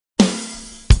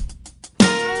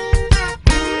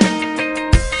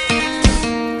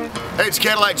it's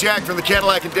Cadillac Jack from the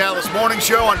Cadillac and Dallas Morning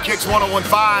Show on Kicks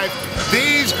 101.5.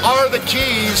 These are the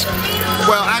keys.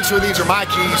 Well, actually, these are my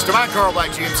keys to my Carl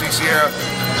Black GMC Sierra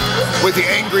with the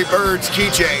Angry Birds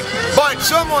keychain. But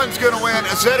someone's going to win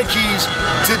a set of keys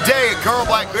today at Carl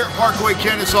Black Barrett Parkway,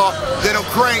 Kennesaw, that'll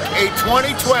crank a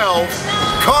 2012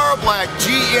 Carl Black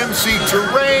GMC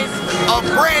Terrain, a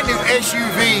brand new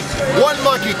SUV. One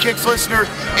lucky Kicks listener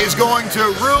is going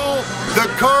to rule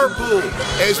the carpool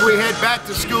as we head back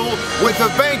to school with the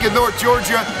bank in North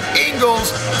Georgia,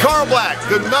 Ingles. Carl Black,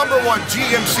 the #1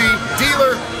 GMC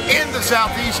dealer in the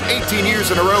Southeast, 18 years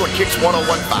in a row at Kicks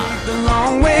 101.5. The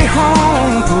long way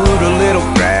home, put a little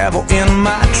gravel in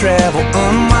my travel,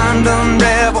 unwind,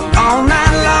 unravel all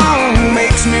night long.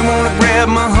 Makes me wanna grab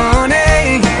my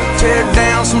honey, tear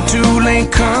down some two-lane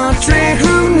country.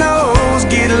 Who knows?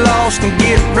 Get lost and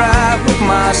get right with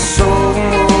my soul.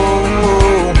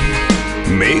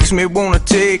 Makes me wanna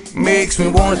take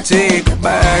a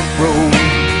back road.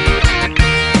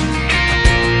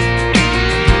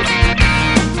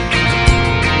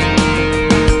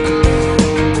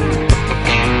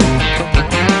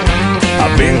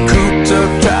 I've been cooped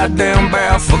up, tied down,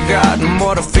 barrel, forgotten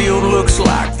what a field looks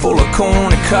like, full of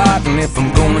corn and cotton. If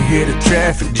I'm gonna hit a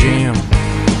traffic jam,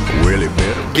 well, it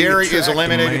better be Gary is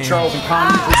eliminated. man. Charles and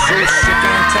Connie. I'm so sick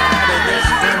and tired of this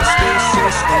interstate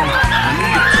system. I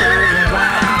need a curve and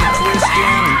wind and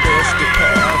twisting, best to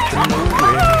path to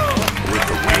nowhere. With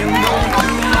the wind going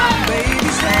through my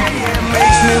baby's hair, yeah,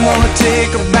 makes me wanna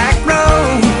take a back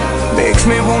road. Makes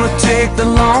me wanna take the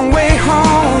long way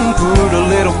home. Put a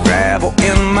little gravel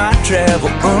in my travel,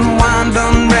 unwind,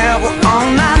 unravel all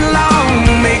night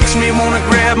long. Makes me wanna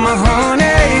grab my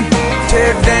honey,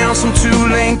 tear down some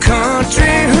two-lane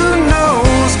country. Who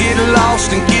knows? Get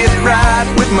lost and get right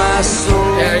with my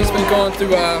soul. Yeah, he's been going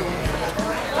through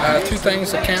two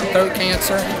things: throat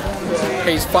cancer.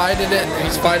 He's fighting it.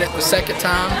 He's fighting it the second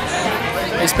time.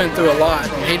 He's been through a lot.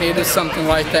 He needed something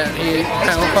like that. He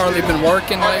hasn't hardly been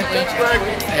working lately,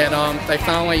 and they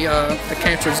finally the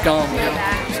cancer's gone now.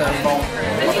 So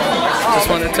just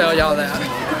wanted to tell y'all that.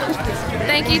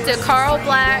 Thank you to Carl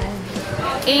Black,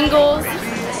 Ingles,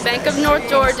 Bank of North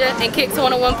Georgia, and Kicks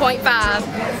 101.5.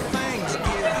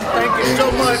 Thank you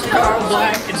so much, Carl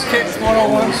Black and Kicks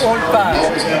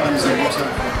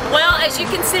 101.5. Well, as you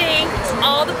can see,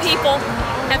 all the people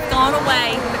have gone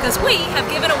away because we have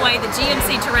given away the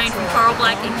GMC Terrain from Carl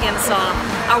Black in Kennesaw.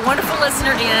 Our wonderful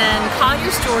listener in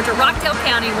Conyers, Georgia, Rockdale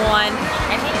County won,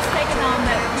 and he has taken home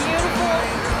that beautiful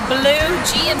blue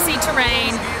GMC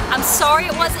Terrain. I'm sorry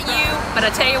it wasn't you, but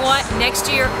I tell you what, next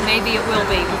year, maybe it will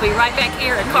be. We'll be right back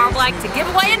here at Carl Black to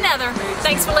give away another.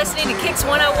 Thanks for listening to Kicks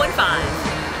 101.5.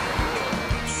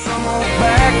 Some old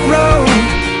back road,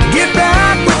 get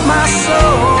back with my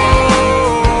soul.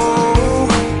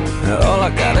 All I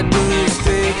gotta do is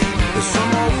stay